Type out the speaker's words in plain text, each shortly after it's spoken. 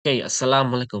Okay,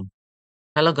 Assalamualaikum.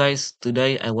 Hello guys,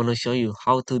 today I want to show you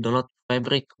how to download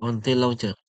Fabric on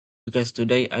TLauncher. Because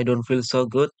today I don't feel so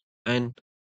good and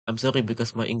I'm sorry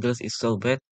because my English is so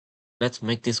bad. Let's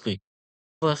make this quick.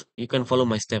 First, you can follow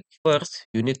my step. First,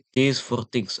 you need these four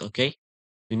things, okay?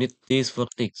 You need these four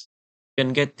things. You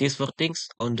can get these four things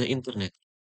on the internet.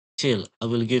 Chill, I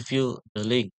will give you the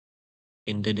link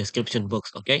in the description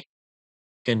box, okay?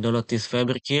 You can download this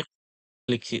Fabric here,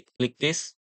 click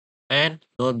this and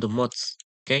download the mods,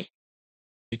 okay?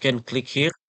 You can click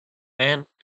here and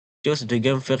choose the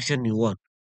game version you want.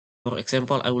 For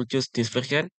example, I will choose this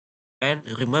version and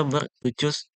remember to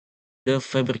choose the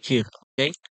fabric here,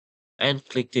 okay? And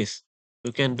click this.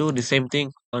 You can do the same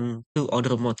thing on two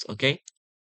other mods, okay?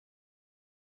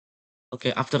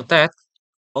 Okay, after that,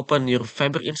 open your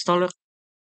fabric installer,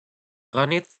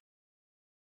 run it,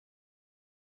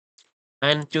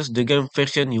 and choose the game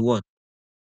version you want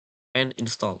and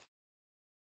install.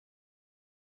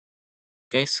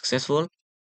 Okay, successful.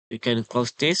 You can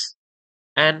close this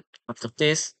and after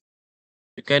this,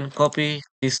 you can copy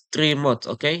these three mods,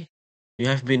 okay? You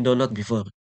have been downloaded before.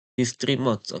 These three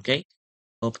mods, okay?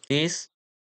 Copy this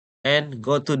and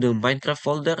go to the Minecraft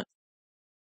folder,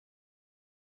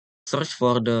 search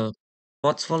for the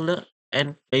mods folder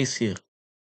and paste here.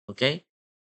 Okay.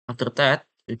 After that,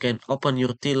 you can open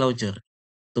your TLauncher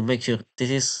to make sure this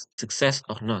is success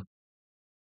or not.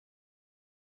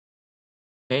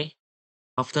 Okay.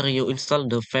 After you install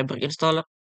the Fabric installer,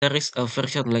 there is a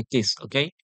version like this.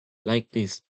 Okay. Like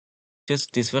this. Choose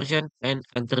this version and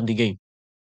enter the game.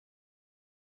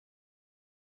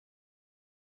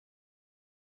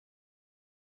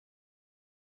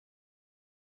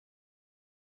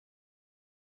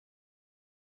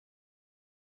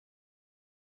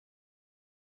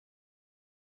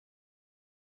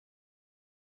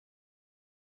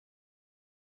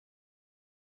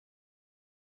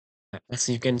 As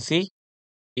you can see,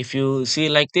 if you see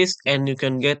like this and you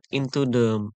can get into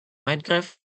the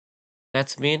Minecraft,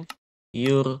 that means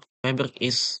your Fabric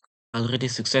is already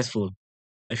successful.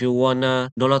 If you wanna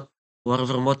download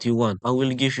whatever mod you want, I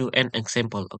will give you an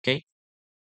example, okay?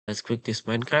 Let's click this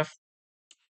Minecraft,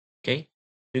 okay?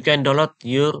 You can download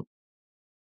your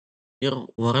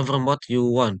whatever mod you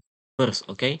want first,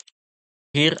 okay?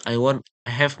 Here I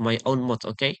have my own mod,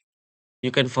 okay?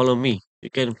 You can follow me. You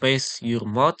can paste your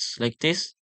mods like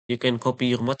this. You can copy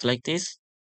your mod like this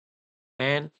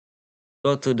and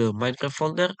go to the Minecraft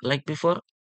folder like before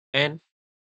and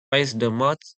paste the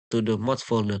mods to the mods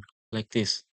folder like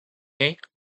this, okay?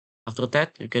 After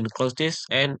that, you can close this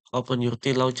and open your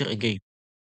TLauncher again.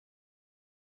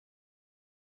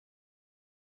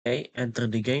 Okay, enter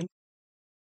the game.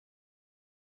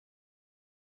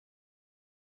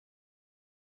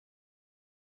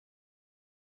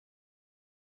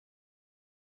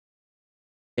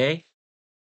 Okay,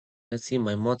 let's see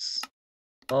my mods.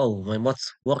 Oh, my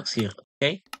mods works here.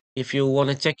 Okay, if you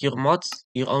wanna check your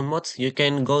own mods, you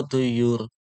can go to your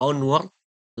own world,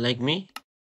 like me.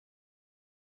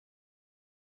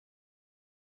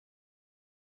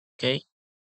 Okay,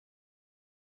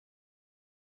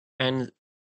 and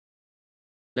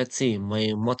let's see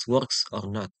my mods works or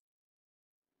not.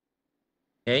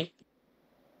 Okay,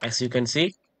 as you can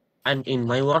see, I'm in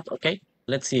my world. Okay,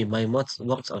 let's see my mods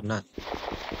works or not.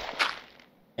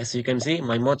 As you can see,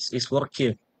 my mods is work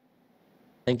here.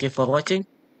 Thank you for watching.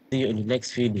 See you in the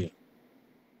next video.